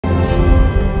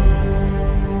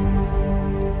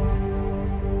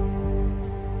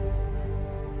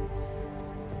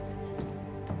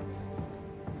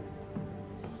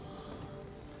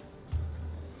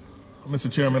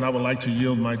Mr. Chairman, I would like to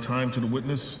yield my time to the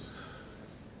witness,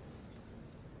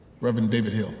 Reverend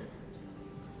David Hill.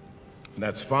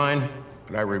 That's fine,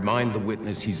 but I remind the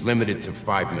witness he's limited to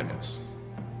 5 minutes.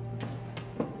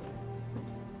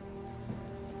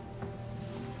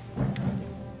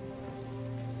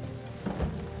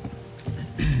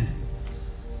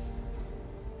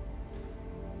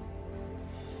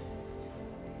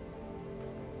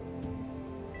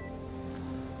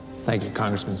 Thank you,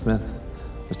 Congressman Smith.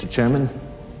 Mr. Chairman,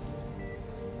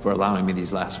 for allowing me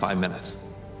these last 5 minutes.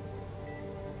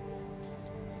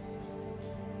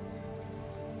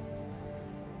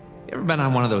 You ever been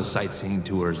on one of those sightseeing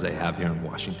tours they have here in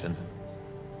Washington?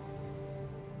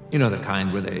 You know, the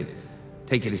kind where they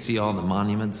take you to see all the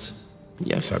monuments?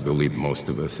 Yes, I believe most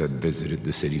of us have visited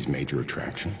the city's major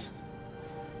attractions.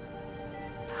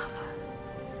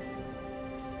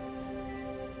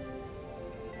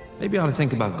 Maybe I ought to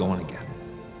think about going again.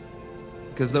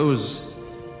 Because those,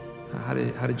 how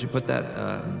did you put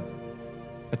that?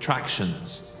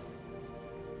 Attractions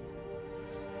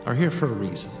are here for a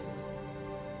reason.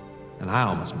 And I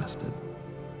almost missed it.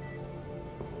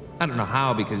 I don't know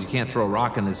how, because you can't throw a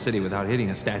rock in this city without hitting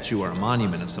a statue or a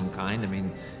monument of some kind. I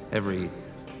mean, every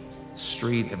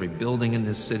street, every building in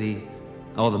this city,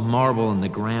 all the marble and the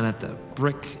granite, the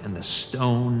brick and the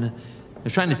stone, they're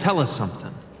trying to tell us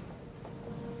something.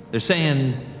 They're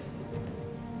saying,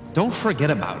 don't forget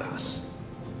about us.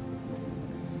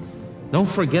 Don't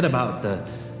forget about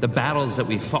the battles that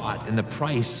we fought and the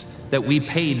price that we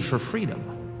paid for freedom.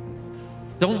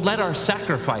 Don't let our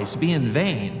sacrifice be in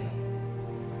vain.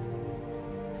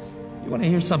 You want to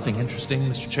hear something interesting,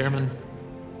 Mr. Chairman?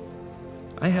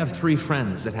 I have 3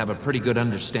 friends that have a pretty good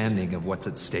understanding of what's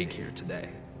at stake here today.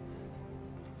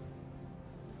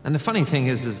 And the funny thing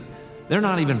is they're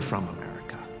not even from America.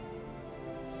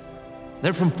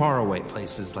 They're from faraway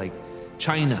places like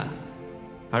China,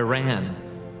 Iran,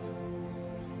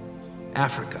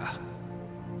 Africa.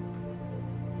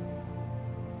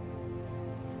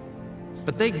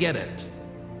 But they get it.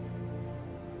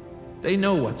 They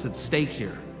know what's at stake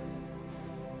here.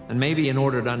 And maybe in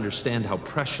order to understand how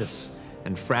precious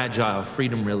and fragile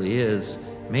freedom really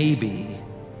is, maybe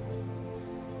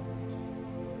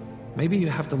you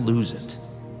have to lose it.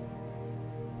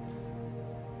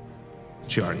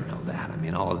 But you already know that. I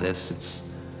mean, all of this,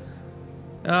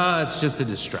 it's just a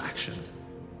distraction.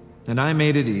 And I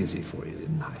made it easy for you,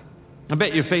 didn't I? I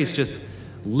bet your face just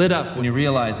lit up when you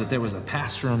realized that there was a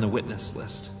pastor on the witness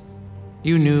list.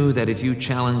 You knew that if you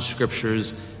challenged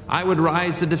scriptures, I would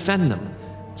rise to defend them.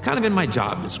 It's kind of in my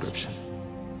job description.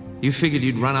 You figured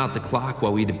you'd run out the clock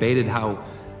while we debated how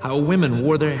women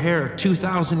wore their hair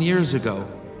 2,000 years ago,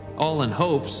 all in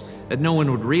hopes that no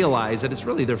one would realize that it's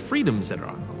really their freedoms that are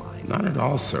on the line. Not at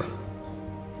all, sir.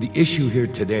 The issue here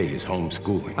today is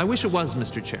homeschooling. I wish it was,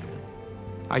 Mr. Chairman.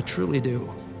 I truly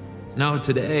do. No,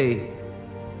 today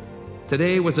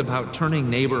was about turning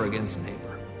neighbor against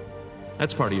neighbor.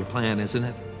 That's part of your plan, isn't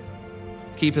it?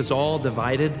 Keep us all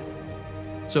divided,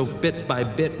 so bit by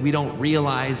bit we don't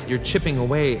realize you're chipping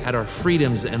away at our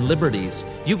freedoms and liberties.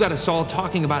 You got us all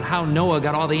talking about how Noah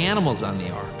got all the animals on the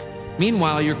ark.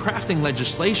 Meanwhile, you're crafting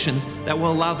legislation that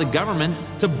will allow the government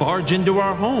to barge into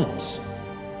our homes.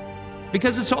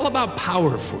 Because it's all about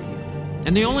power for you.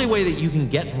 And the only way that you can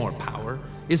get more power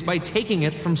is by taking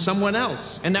it from someone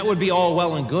else. And that would be all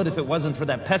well and good if it wasn't for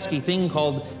that pesky thing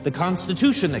called the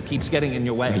Constitution that keeps getting in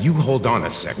your way. Now, you hold on a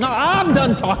second. No, I'm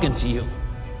done talking to you.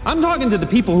 I'm talking to the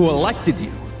people who elected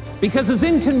you. Because as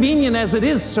inconvenient as it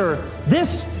is, sir,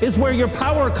 this is where your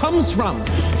power comes from.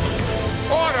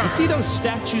 Order! You see those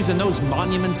statues and those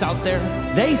monuments out there?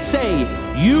 They say,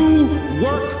 you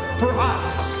work for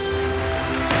us.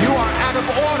 You are out of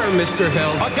order, Mr.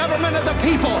 Hill. A government of the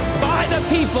people, by the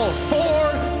people,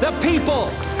 for the people.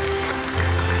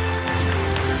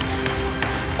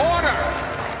 Order!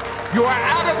 You are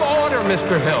out of order,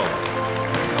 Mr. Hill.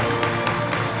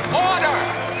 Order!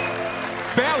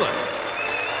 Bailiff!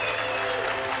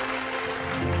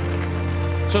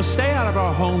 So stay out of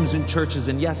our homes and churches,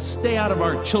 and yes, stay out of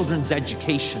our children's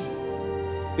education.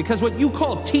 Because what you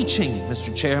call teaching,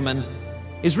 Mr. Chairman,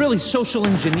 is really social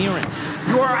engineering.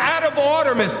 You are out of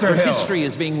order, Mr. Hill. History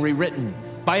is being rewritten,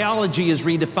 biology is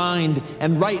redefined,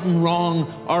 and right and wrong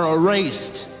are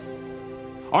erased.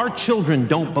 Our children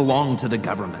don't belong to the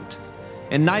government,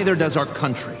 and neither does our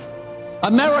country.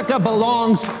 America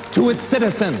belongs to its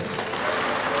citizens.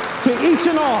 To each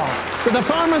and all, to the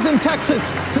farmers in Texas,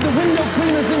 to the window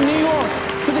cleaners in New York,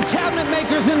 to the cabinet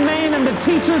makers in Maine and the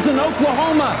teachers in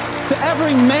Oklahoma, to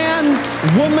every man,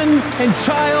 woman, and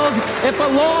child, it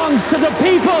belongs to the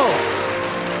people.